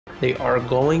They are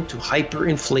going to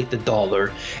hyperinflate the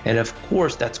dollar. And of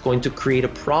course, that's going to create a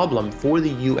problem for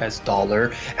the US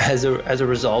dollar as a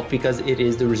result, because it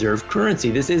is the reserve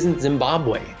currency. This isn't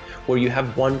Zimbabwe, where you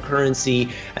have one currency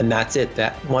and that's it,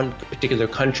 that one particular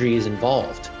country is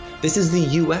involved. This is the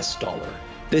US dollar.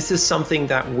 This is something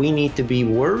that we need to be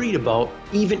worried about,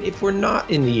 even if we're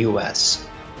not in the US.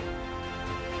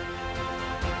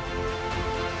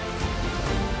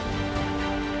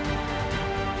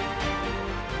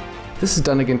 This is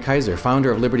Dunnigan Kaiser, founder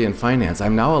of Liberty in Finance.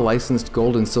 I'm now a licensed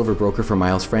gold and silver broker for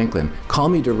Miles Franklin. Call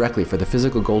me directly for the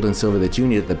physical gold and silver that you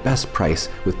need at the best price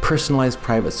with personalized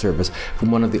private service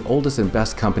from one of the oldest and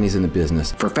best companies in the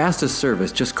business. For fastest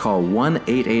service, just call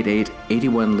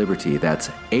 1-888-81-LIBERTY. That's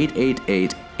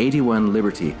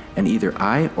 888-81-LIBERTY. And either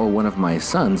I or one of my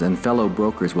sons and fellow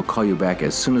brokers will call you back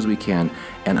as soon as we can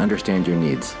and understand your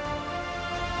needs.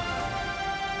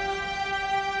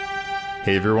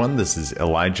 Hey everyone, this is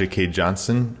Elijah K.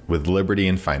 Johnson with Liberty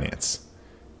in Finance.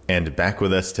 And back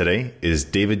with us today is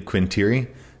David Quintieri,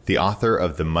 the author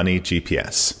of The Money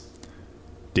GPS.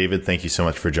 David, thank you so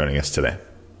much for joining us today.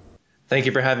 Thank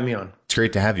you for having me on. It's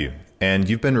great to have you. And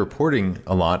you've been reporting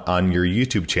a lot on your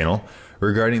YouTube channel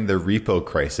regarding the repo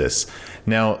crisis.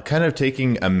 Now, kind of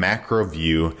taking a macro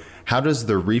view, what is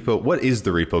the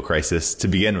repo crisis to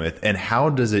begin with, and how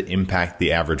does it impact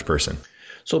the average person?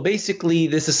 So basically,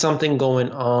 this is something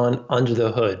going on under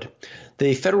the hood.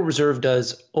 The Federal Reserve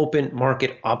does open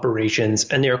market operations,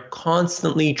 and they're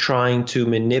constantly trying to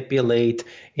manipulate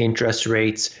interest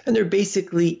rates, and they're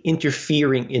basically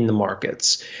interfering in the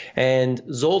markets. And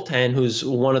Zoltan, who's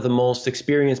one of the most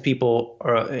experienced people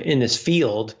in this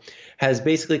field, has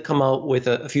basically come out with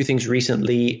a few things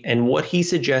recently, and what he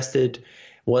suggested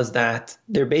was that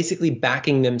they're basically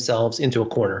backing themselves into a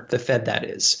corner, the Fed that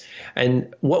is.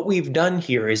 And what we've done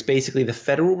here is basically the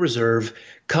Federal Reserve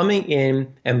coming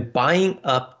in and buying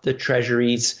up the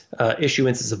Treasury's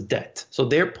issuances of debt. So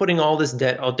they're putting all this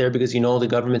debt out there because, you know, the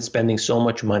government's spending so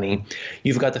much money.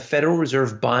 You've got the Federal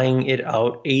Reserve buying it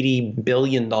out, $80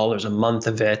 billion a month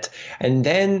of it. And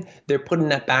then they're putting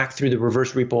that back through the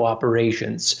reverse repo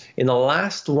operations. In the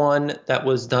last one that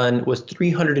was done was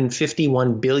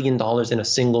 $351 billion in a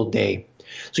single day.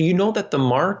 So you know that the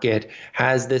market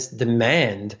has this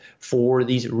demand for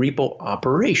these repo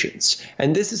operations.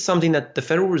 And this is something that the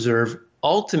Federal Reserve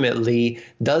ultimately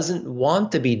doesn't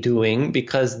want to be doing,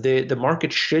 because the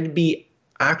market should be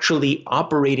actually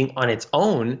operating on its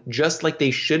own, just like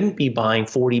they shouldn't be buying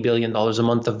 $40 billion a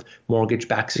month of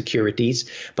mortgage-backed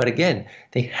securities. But again,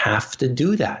 they have to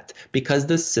do that because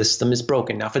the system is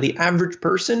broken. Now, for the average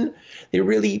person, they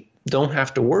really don't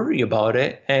have to worry about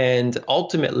it, and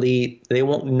ultimately they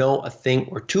won't know a thing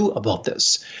or two about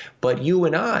this. But you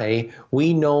and I,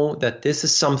 we know that this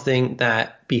is something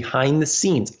that behind the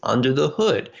scenes, under the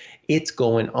hood, it's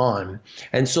going on.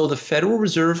 And so the Federal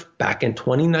Reserve back in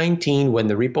 2019, when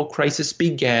the repo crisis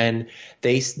began,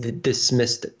 they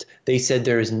dismissed it. They said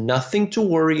there is nothing to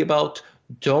worry about.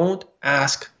 Don't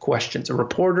ask questions. A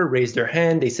reporter raised their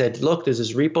hand. They said, look, there's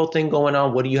this repo thing going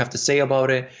on. What do you have to say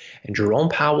about it? And Jerome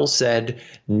Powell said,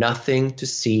 nothing to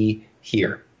see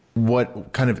here.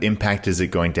 What kind of impact is it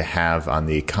going to have on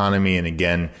the economy? And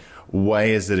again, why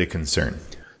is it a concern?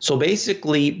 So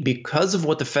basically, because of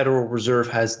what the Federal Reserve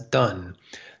has done,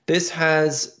 this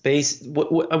has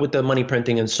with the money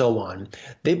printing and so on,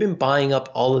 they've been buying up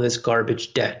all of this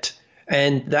garbage debt,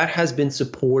 and that has been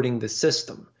supporting the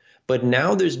system. But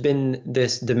now there's been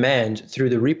this demand through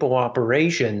the repo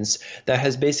operations that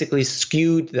has basically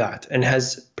skewed that and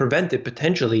has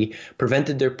potentially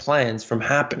prevented their plans from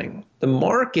happening. The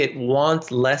market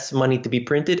wants less money to be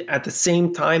printed. At the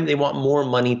same time, they want more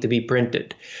money to be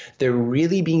printed. They're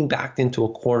really being backed into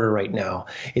a corner right now.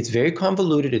 It's very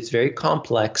convoluted. It's very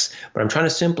complex, but I'm trying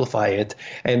to simplify it.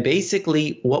 And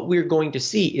basically, what we're going to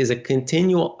see is a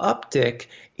continual uptick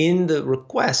in the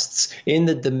requests, in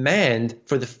the demand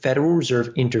for the Federal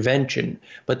Reserve intervention.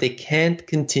 But they can't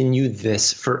continue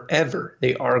this forever.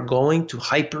 They are going to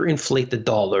hyperinflate the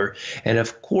dollar. And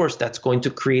of course, that's going to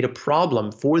create a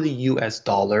problem for the US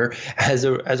dollar as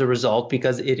a result,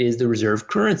 because it is the reserve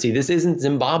currency. This isn't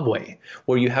Zimbabwe,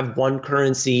 where you have one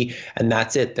currency and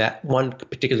that's it, that one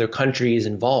particular country is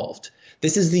involved.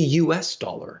 This is the US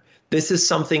dollar. This is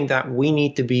something that we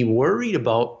need to be worried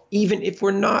about, even if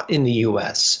we're not in the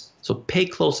US. So pay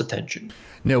close attention.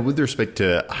 Now, with respect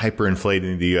to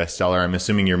hyperinflating the US dollar, I'm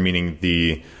assuming you're meaning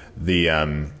the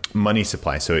money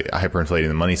supply. So hyperinflating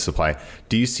the money supply.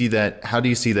 Do you see that? How do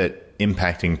you see that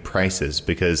impacting prices?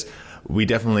 Because we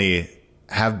definitely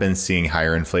have been seeing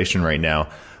higher inflation right now,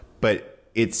 but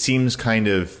it seems kind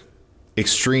of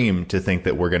extreme to think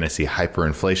that we're going to see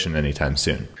hyperinflation anytime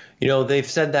soon. They've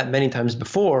said that many times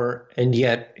before, and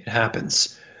yet it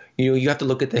happens. You have to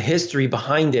look at the history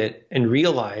behind it and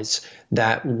realize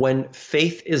that when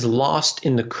faith is lost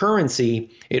in the currency,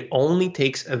 it only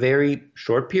takes a very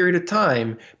short period of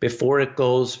time before it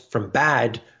goes from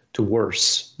bad to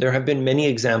worse. There have been many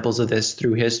examples of this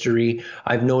through history.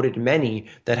 I've noted many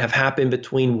that have happened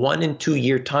between 1 and 2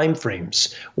 year time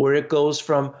frames where it goes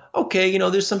from, okay,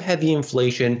 there's some heavy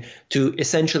inflation to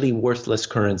essentially worthless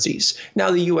currencies.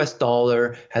 Now the US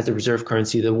dollar has the reserve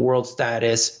currency, the world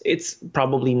status. It's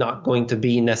probably not going to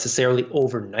be necessarily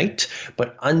overnight,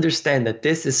 but understand that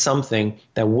this is something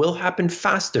that will happen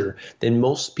faster than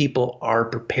most people are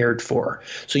prepared for.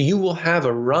 So you will have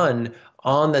a run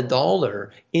on the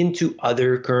dollar into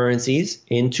other currencies,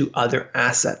 into other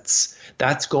assets.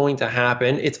 That's going to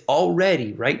happen. It's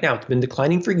already, right now, it's been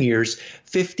declining for years,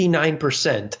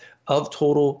 59% of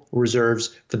total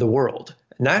reserves for the world.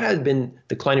 And that has been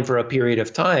declining for a period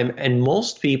of time, and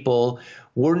most people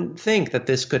wouldn't think that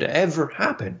this could ever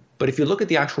happen. But if you look at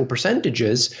the actual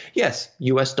percentages, yes,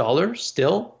 US dollar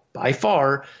still by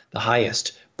far the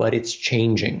highest, but it's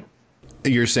changing.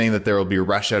 You're saying that there will be a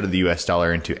rush out of the US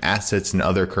dollar into assets and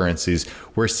other currencies.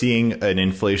 We're seeing an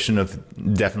inflation of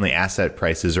definitely asset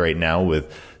prices right now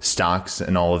with stocks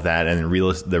and all of that, and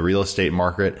the real estate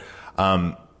market.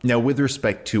 Now, with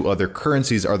respect to other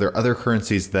currencies, are there other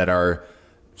currencies that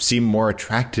seem more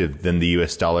attractive than the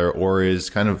US dollar, or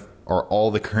are all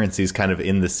the currencies kind of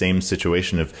in the same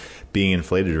situation of being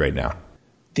inflated right now?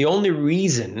 The only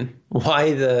reason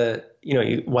why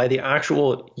the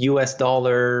actual US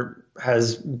dollar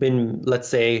has been, let's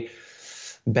say,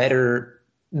 better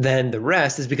than the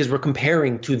rest is because we're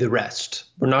comparing to the rest.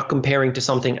 We're not comparing to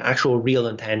something actual, real,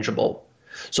 and tangible.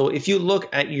 So if you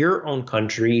look at your own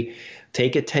country,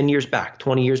 take it 10 years back,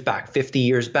 20 years back, 50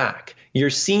 years back, you're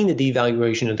seeing the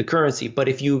devaluation of the currency. But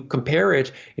if you compare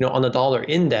it, on the dollar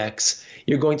index,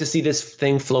 you're going to see this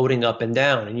thing floating up and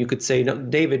down. And you could say, no,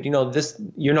 David,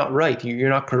 you're not right. You're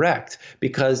not correct,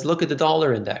 because look at the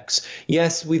dollar index.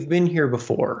 Yes, we've been here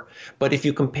before. But if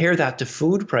you compare that to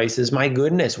food prices, my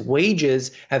goodness,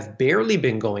 wages have barely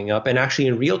been going up. And actually,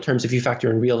 in real terms, if you factor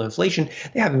in real inflation,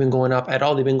 they haven't been going up at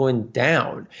all. They've been going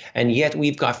down. And yet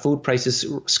we've got food prices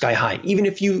sky high. Even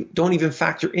if you don't even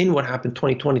factor in what happened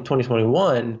 2020, 2021,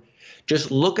 just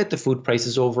look at the food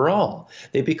prices overall.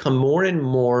 They become more and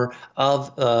more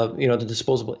of the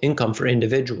disposable income for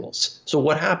individuals. So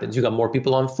what happens? You got more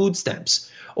people on food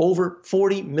stamps. Over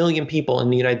 40 million people in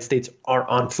the United States are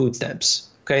on food stamps.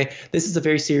 Okay, this is a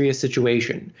very serious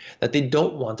situation that they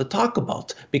don't want to talk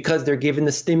about because they're giving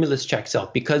the stimulus checks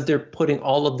out, because they're putting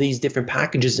all of these different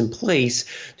packages in place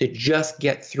to just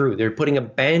get through. They're putting a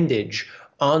bandage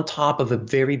on top of a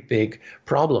very big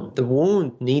problem. The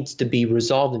wound needs to be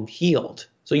resolved and healed.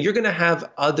 So you're going to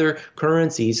have other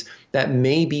currencies that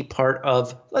may be part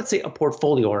of, let's say, a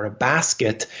portfolio or a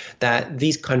basket that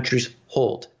these countries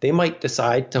hold. They might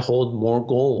decide to hold more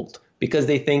gold because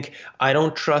they think, I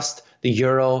don't trust the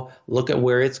euro, look at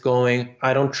where it's going.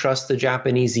 I don't trust the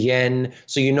Japanese yen.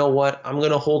 So you know what? I'm going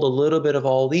to hold a little bit of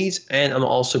all these, and I'm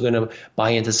also going to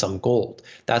buy into some gold.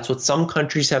 That's what some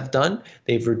countries have done.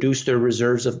 They've reduced their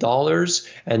reserves of dollars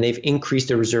and they've increased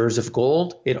their reserves of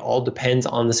gold. It all depends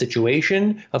on the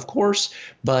situation, of course,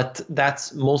 but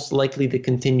that's most likely the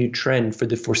continued trend for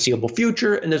the foreseeable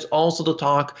future. And there's also the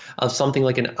talk of something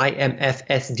like an IMF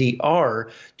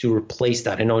SDR to replace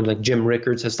that. I know like Jim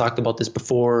Rickards has talked about this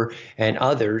before, and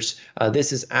others.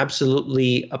 This is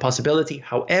absolutely a possibility.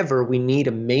 However, we need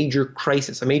a major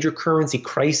crisis, a major currency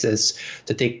crisis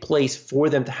to take place for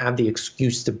them to have the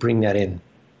excuse to bring that in.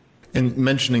 And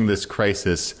mentioning this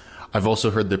crisis, I've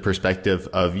also heard the perspective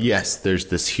of, yes, there's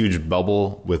this huge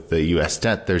bubble with the US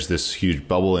debt. There's this huge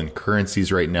bubble in currencies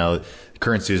right now.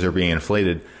 Currencies are being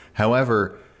inflated.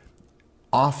 However,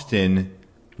 often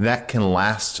that can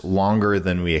last longer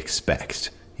than we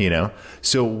expect.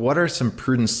 So what are some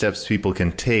prudent steps people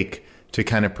can take to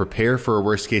kind of prepare for a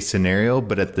worst case scenario,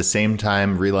 but at the same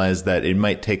time realize that it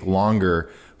might take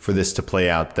longer for this to play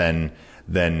out than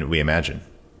we imagine?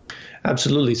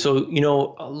 Absolutely. So,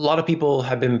 a lot of people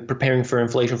have been preparing for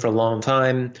inflation for a long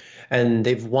time, and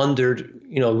they've wondered,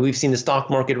 we've seen the stock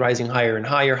market rising higher and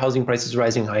higher, housing prices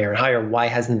rising higher and higher. Why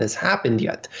hasn't this happened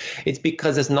yet? It's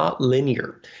because it's not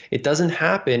linear. It doesn't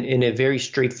happen in a very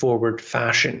straightforward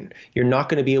fashion. You're not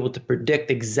going to be able to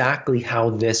predict exactly how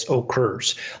this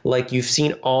occurs. Like you've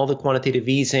seen all the quantitative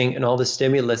easing and all the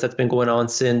stimulus that's been going on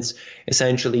since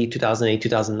essentially 2008,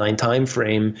 2009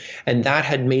 timeframe, and that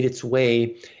had made its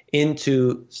way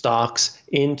into stocks,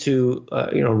 into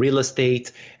real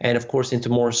estate, and of course into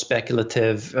more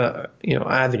speculative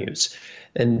avenues.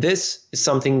 And this is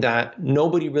something that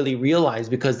nobody really realized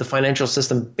because the financial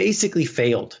system basically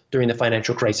failed during the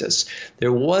financial crisis.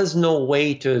 There was no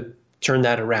way to turn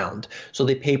that around, so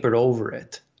they papered over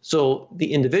it. So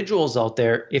the individuals out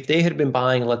there, if they had been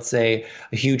buying, let's say,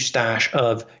 a huge stash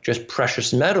of just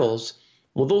precious metals,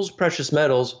 well, those precious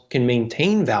metals can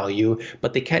maintain value,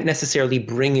 but they can't necessarily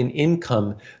bring in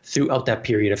income throughout that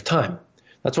period of time.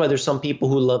 That's why there's some people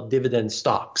who love dividend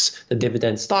stocks. The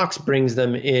dividend stocks brings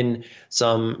them in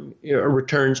some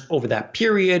returns over that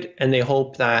period, and they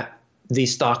hope that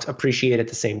these stocks appreciate at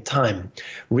the same time.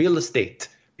 Real estate,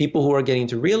 people who are getting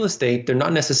into real estate, they're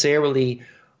not necessarily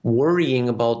worrying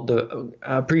about the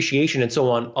appreciation and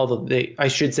so on, although I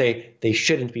should say they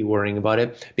shouldn't be worrying about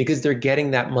it because they're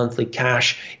getting that monthly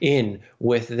cash in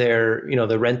with their,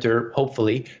 the renter,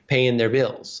 hopefully paying their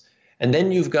bills. And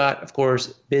then you've got, of course,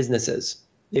 businesses.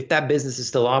 If that business is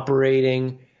still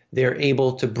operating, they're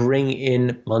able to bring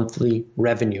in monthly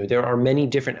revenue. There are many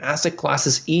different asset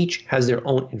classes. Each has their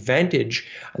own advantage.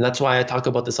 And that's why I talk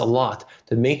about this a lot,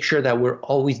 to make sure that we're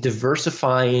always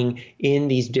diversifying in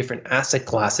these different asset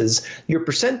classes. Your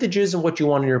percentages and what you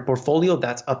want in your portfolio,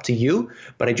 that's up to you.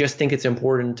 But I just think it's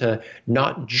important to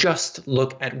not just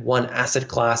look at one asset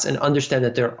class and understand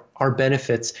that there are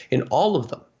benefits in all of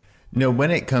them. No,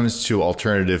 when it comes to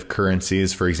alternative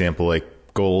currencies, for example, like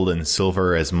gold and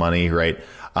silver as money, right?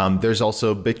 There's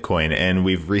also Bitcoin, and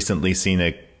we've recently seen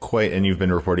and you've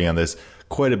been reporting on this,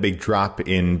 quite a big drop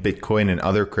in Bitcoin and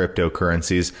other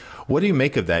cryptocurrencies. What do you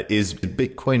make of that? Is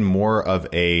Bitcoin more of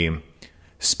a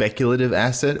speculative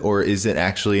asset, or is it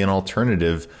actually an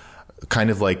alternative, kind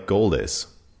of like gold is?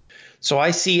 So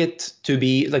I see it to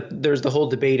be like there's the whole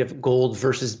debate of gold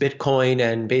versus Bitcoin,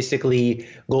 and basically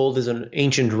gold is an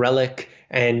ancient relic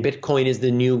and Bitcoin is the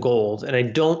new gold. And I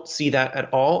don't see that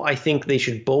at all. I think they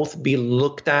should both be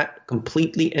looked at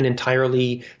completely and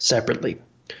entirely separately.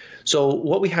 So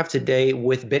what we have today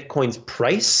with Bitcoin's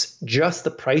price, just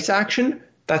the price action,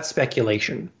 that's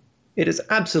speculation. It is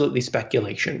absolutely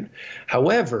speculation.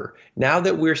 However, now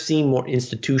that we're seeing more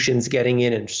institutions getting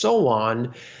in and so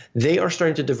on, they are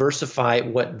starting to diversify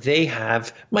what they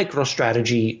have,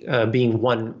 MicroStrategy being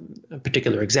one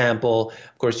particular example.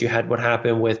 Of course, you had what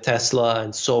happened with Tesla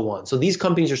and so on. So these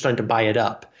companies are starting to buy it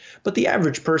up. But the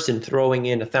average person throwing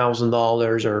in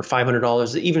 $1,000 or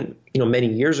 $500, even many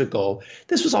years ago,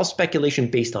 this was all speculation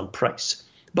based on price.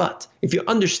 But if you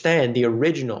understand the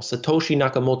original Satoshi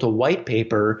Nakamoto white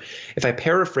paper, if I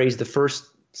paraphrase the first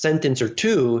sentence or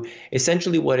two,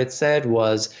 essentially what it said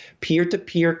was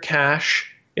peer-to-peer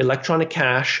cash, electronic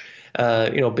cash,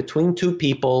 between two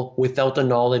people without the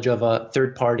knowledge of a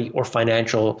third party or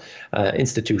financial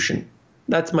institution.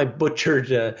 That's my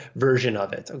butchered version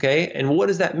of it. Okay. And what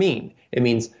does that mean? It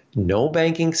means no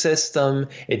banking system.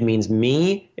 It means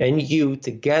me and you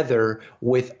together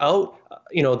without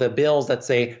the bills that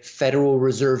say Federal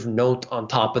Reserve note on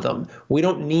top of them. We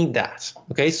don't need that.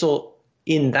 Okay. So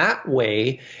in that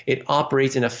way, it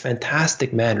operates in a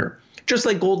fantastic manner, just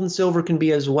like gold and silver can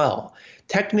be as well.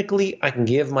 Technically, I can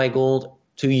give my gold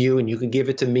to you and you can give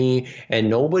it to me and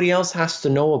nobody else has to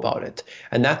know about it.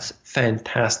 And that's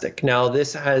fantastic. Now,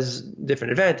 this has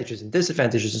different advantages and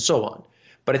disadvantages and so on.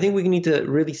 But I think we need to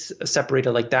really separate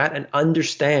it like that and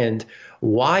understand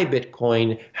why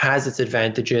Bitcoin has its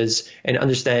advantages and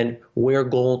understand where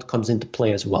gold comes into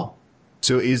play as well.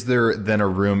 So is there then a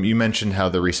room, you mentioned how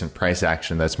the recent price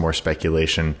action, that's more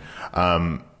speculation.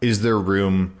 Is there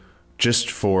room just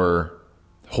for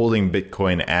holding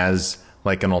Bitcoin as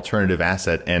like an alternative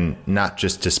asset and not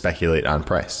just to speculate on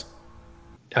price?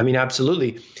 I mean,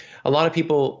 absolutely. A lot of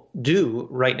people do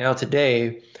right now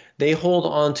today. They hold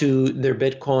on to their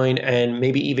Bitcoin and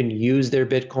maybe even use their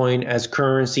Bitcoin as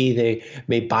currency. They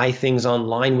may buy things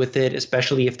online with it,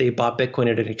 especially if they bought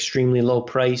Bitcoin at an extremely low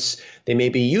price. They may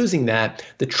be using that.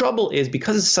 The trouble is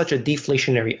because it's such a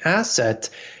deflationary asset,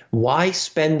 why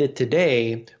spend it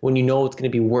today when you know it's going to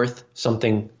be worth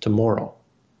something tomorrow?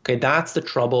 Okay, that's the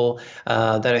trouble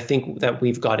that I think that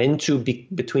we've got into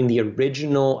between the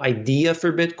original idea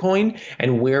for Bitcoin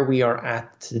and where we are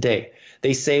at today.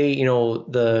 They say,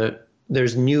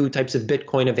 there's new types of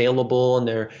Bitcoin available and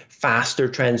they're faster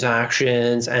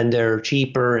transactions and they're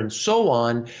cheaper and so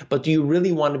on. But do you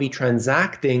really want to be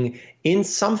transacting in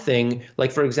something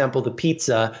like, for example, the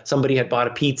pizza? Somebody had bought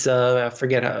a pizza, I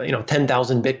forget,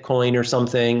 10,000 Bitcoin or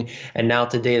something. And now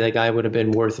today the guy would have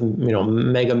been worth,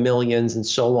 mega millions and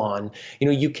so on.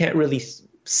 You can't really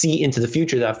see into the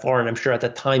future that far. And I'm sure at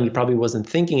that time he probably wasn't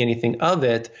thinking anything of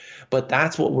it. But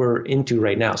that's what we're into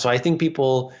right now. So I think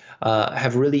people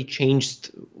have really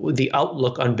changed the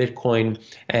outlook on Bitcoin.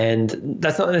 And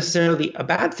that's not necessarily a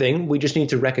bad thing. We just need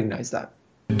to recognize that.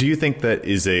 Do you think that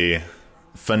is a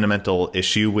fundamental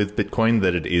issue with Bitcoin,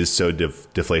 that it is so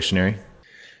deflationary?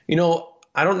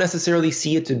 I don't necessarily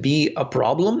see it to be a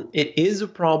problem. It is a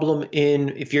problem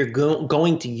if you're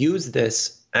going to use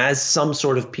this as some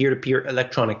sort of peer-to-peer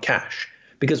electronic cash.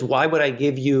 Because why would I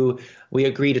give you, we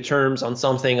agree to terms on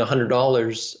something,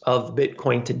 $100 of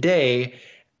Bitcoin today,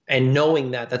 and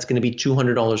knowing that that's going to be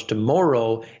 $200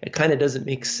 tomorrow, it kind of doesn't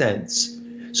make sense.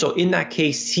 So in that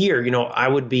case here, I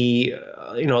would be,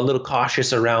 a little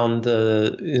cautious around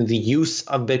the use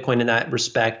of Bitcoin in that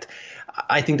respect.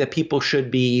 I think that people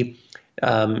should be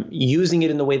using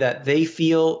it in the way that they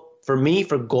feel. For me,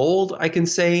 for gold, I can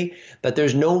say that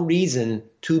there's no reason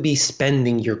to be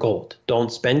spending your gold.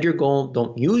 Don't spend your gold.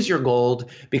 Don't use your gold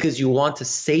because you want to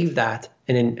save that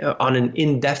on an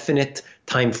indefinite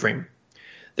time frame.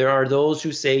 There are those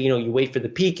who say, you wait for the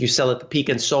peak, you sell at the peak,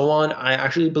 and so on. I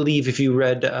actually believe if you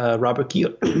read Robert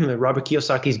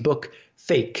Kiyosaki's book,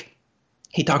 Fake,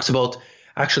 he talks about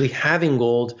actually having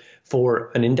gold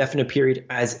for an indefinite period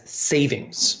as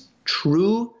savings,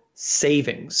 true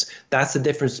savings. That's the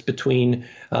difference between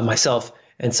myself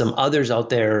and some others out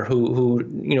there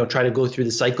who try to go through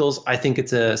the cycles. I think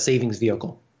it's a savings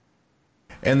vehicle.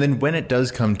 And then when it does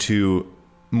come to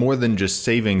more than just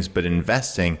savings, but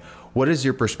investing, what is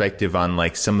your perspective on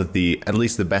like some of at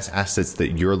least the best assets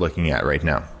that you're looking at right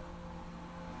now?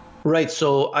 Right.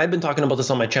 So I've been talking about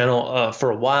this on my channel for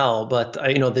a while, but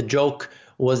the joke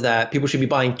was that people should be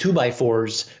buying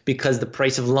 2x4s because the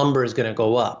price of lumber is going to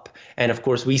go up. And of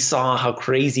course, we saw how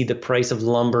crazy the price of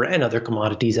lumber and other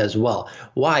commodities as well.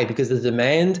 Why? Because the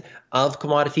demand of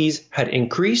commodities had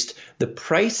increased. The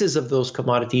prices of those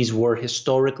commodities were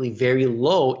historically very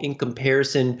low in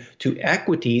comparison to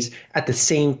equities. At the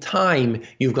same time,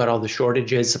 you've got all the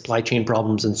shortages, supply chain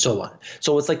problems, and so on.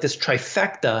 So it's like this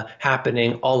trifecta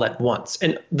happening all at once.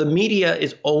 And the media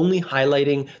is only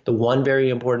highlighting the one very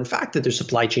important fact, that there's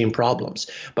supply chain problems.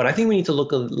 But I think we need to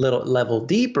look a little level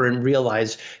deeper and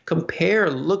realize,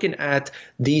 looking at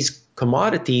these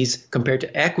commodities compared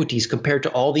to equities, compared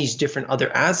to all these different other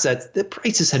assets, the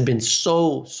prices had been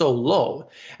so low.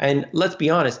 And let's be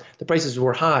honest, the prices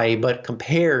were high, but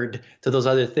compared to those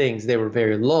other things, they were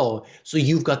very low. So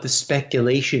you've got the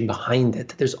speculation behind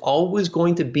it. There's always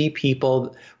going to be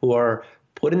people who are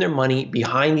putting their money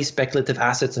behind these speculative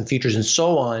assets and futures and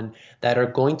so on that are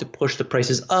going to push the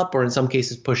prices up, or in some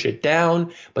cases push it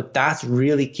down. But that's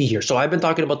really key here. So I've been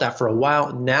talking about that for a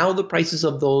while. Now the prices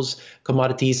of those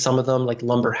commodities, some of them like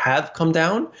lumber, have come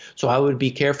down. So I would be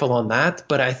careful on that.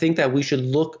 But I think that we should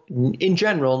look in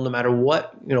general, no matter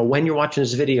what, when you're watching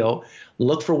this video,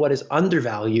 look for what is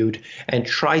undervalued and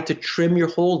try to trim your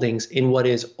holdings in what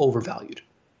is overvalued.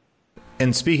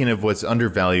 And speaking of what's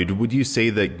undervalued, would you say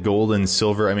that gold and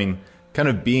silver, kind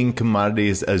of being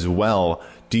commodities as well,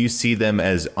 do you see them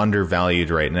as undervalued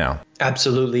right now?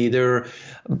 Absolutely. They're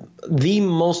the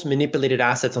most manipulated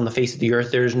assets on the face of the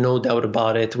earth. There's no doubt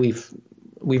about it. We've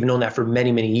known that for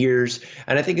many, many years.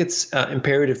 And I think it's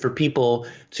imperative for people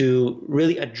to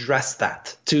really address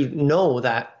that, to know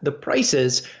that the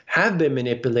prices have been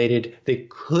manipulated. They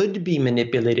could be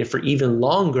manipulated for even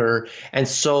longer. And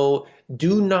so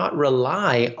do not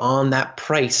rely on that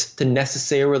price to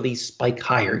necessarily spike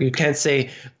higher. You can't say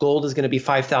gold is going to be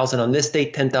 5,000 on this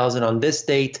date, 10,000 on this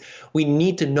date. We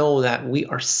need to know that we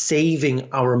are saving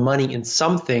our money in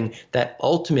something that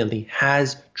ultimately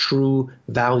has true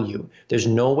value. There's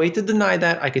no way to deny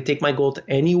that. I could take my gold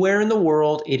anywhere in the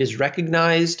world. It is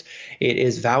recognized. It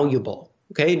is valuable.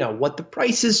 Okay, now what the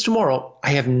price is tomorrow, I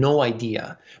have no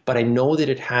idea, but I know that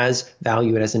it has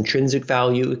value. It has intrinsic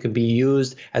value. It could be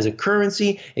used as a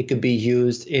currency. It could be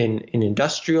used in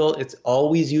industrial. It's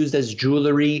always used as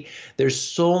jewelry. There's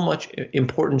so much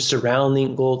importance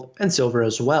surrounding gold and silver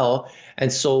as well. And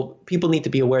so people need to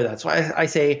be aware of that. So I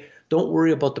say, don't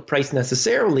worry about the price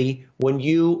necessarily. When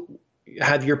you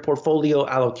have your portfolio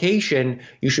allocation,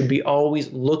 you should be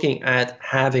always looking at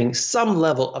having some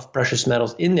level of precious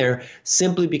metals in there,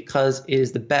 simply because it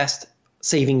is the best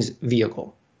savings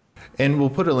vehicle. And we'll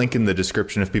put a link in the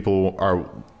description if people are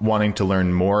wanting to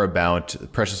learn more about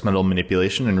precious metal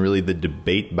manipulation and really the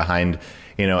debate behind,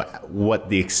 what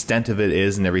the extent of it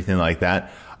is and everything like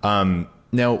that.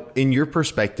 Now, in your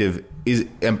perspective,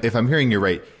 if I'm hearing you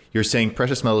right, you're saying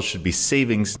precious metals should be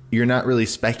savings. You're not really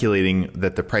speculating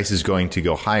that the price is going to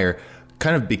go higher,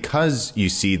 kind of because you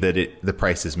see that the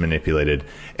price is manipulated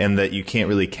and that you can't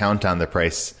really count on the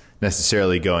price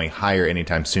necessarily going higher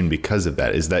anytime soon because of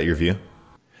that. Is that your view?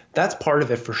 That's part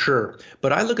of it for sure.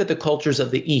 But I look at the cultures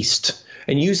of the East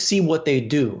and you see what they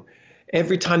do.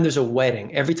 every time there's a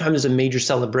wedding, every time there's a major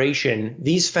celebration,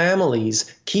 these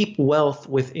families keep wealth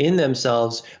within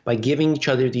themselves by giving each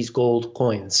other these gold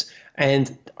coins.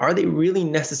 And are they really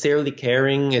necessarily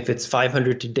caring if it's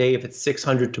 500 today, if it's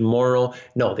 600 tomorrow?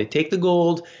 No, they take the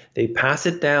gold, they pass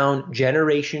it down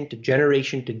generation to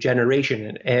generation to generation.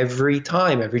 And every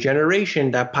time, every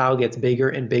generation, that pile gets bigger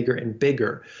and bigger and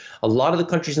bigger. A lot of the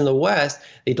countries in the West,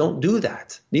 they don't do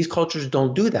that. These cultures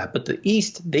don't do that. But the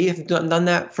East, they have done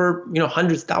that for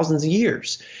hundreds, thousands of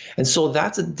years. And so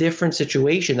that's a different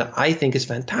situation that I think is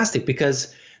fantastic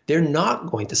because they're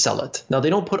not going to sell it. Now, they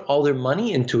don't put all their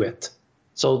money into it.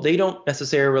 So they don't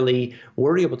necessarily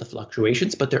worry about the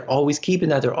fluctuations, but they're always keeping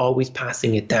that. They're always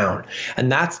passing it down.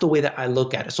 And that's the way that I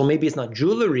look at it. So maybe it's not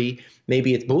jewelry,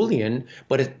 maybe it's bullion,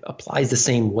 but it applies the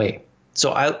same way.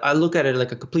 So I look at it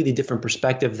like a completely different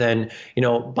perspective than,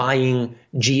 buying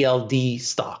GLD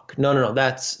stock. No.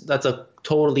 That's a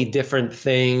totally different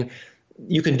thing.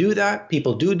 You can do that.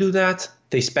 People do that.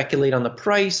 They speculate on the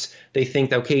price. They think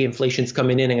that, okay, inflation's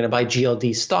coming in, I'm going to buy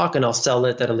GLD stock and I'll sell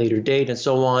it at a later date and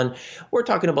so on. We're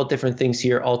talking about different things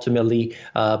here ultimately,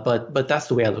 but that's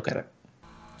the way I look at it.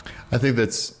 I think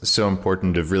that's so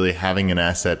important of really having an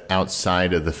asset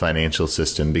outside of the financial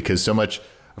system because so much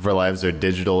of our lives are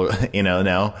digital,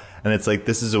 now. And it's like,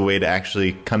 this is a way to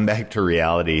actually come back to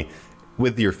reality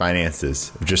with your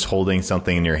finances, just holding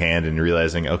something in your hand and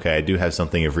realizing, okay, I do have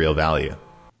something of real value.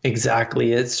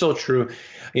 Exactly. It's so true.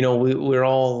 We're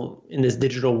all in this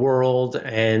digital world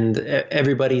and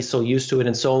everybody's so used to it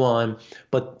and so on.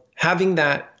 But having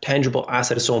that tangible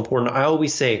asset is so important. I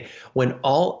always say when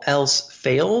all else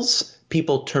fails,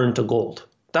 people turn to gold.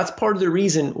 That's part of the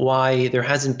reason why there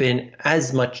hasn't been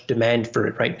as much demand for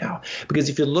it right now. Because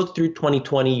if you look through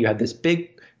 2020, you had this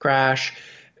big crash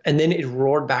and then it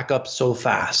roared back up so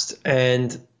fast.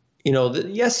 And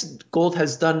yes, gold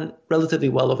has done relatively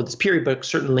well over this period, but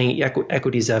certainly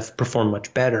equities have performed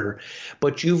much better.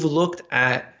 But you've looked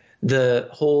at the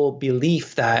whole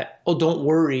belief that, oh, don't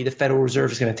worry, the Federal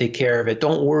Reserve is going to take care of it.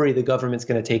 Don't worry, the government's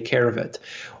going to take care of it.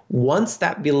 Once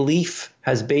that belief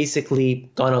has basically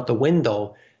gone out the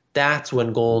window, that's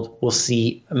when gold will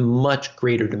see a much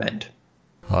greater demand.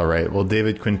 All right. Well,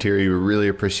 David Quintieri, we really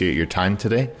appreciate your time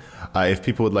today. If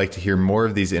people would like to hear more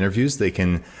of these interviews, they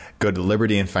can go to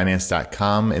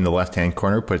libertyandfinance.com. In the left-hand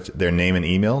corner, put their name and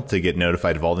email to get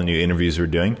notified of all the new interviews we're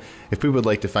doing. If people would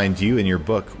like to find you and your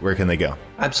book, where can they go?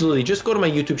 Absolutely. Just go to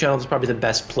my YouTube channel. It's probably the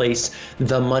best place,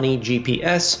 The Money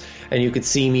GPS, and you could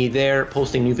see me there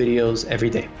posting new videos every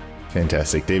day.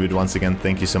 Fantastic. David, once again,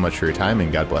 thank you so much for your time,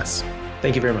 and God bless.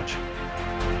 Thank you very much.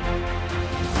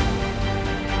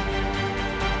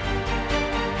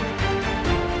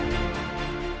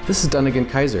 This is Dunnigan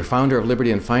Kaiser, founder of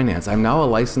Liberty and Finance. I'm now a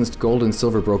licensed gold and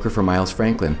silver broker for Miles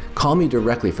Franklin. Call me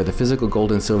directly for the physical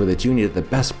gold and silver that you need at the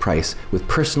best price with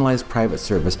personalized private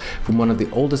service from one of the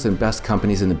oldest and best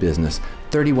companies in the business.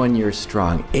 31 years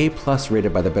strong, A+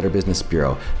 rated by the Better Business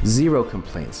Bureau, 0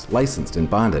 complaints, licensed and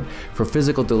bonded for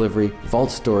physical delivery, vault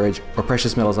storage, or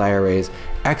precious metals IRAs,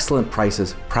 excellent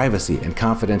prices, privacy, and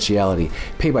confidentiality.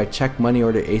 Pay by check, money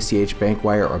order, ACH, bank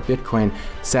wire, or Bitcoin,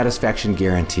 satisfaction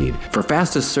guaranteed. For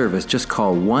fastest service, just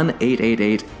call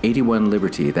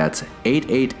 1-888-81-LIBERTY. That's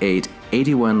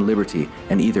 888-81-LIBERTY.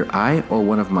 And either I or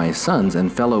one of my sons and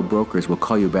fellow brokers will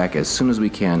call you back as soon as we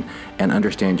can and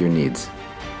understand your needs.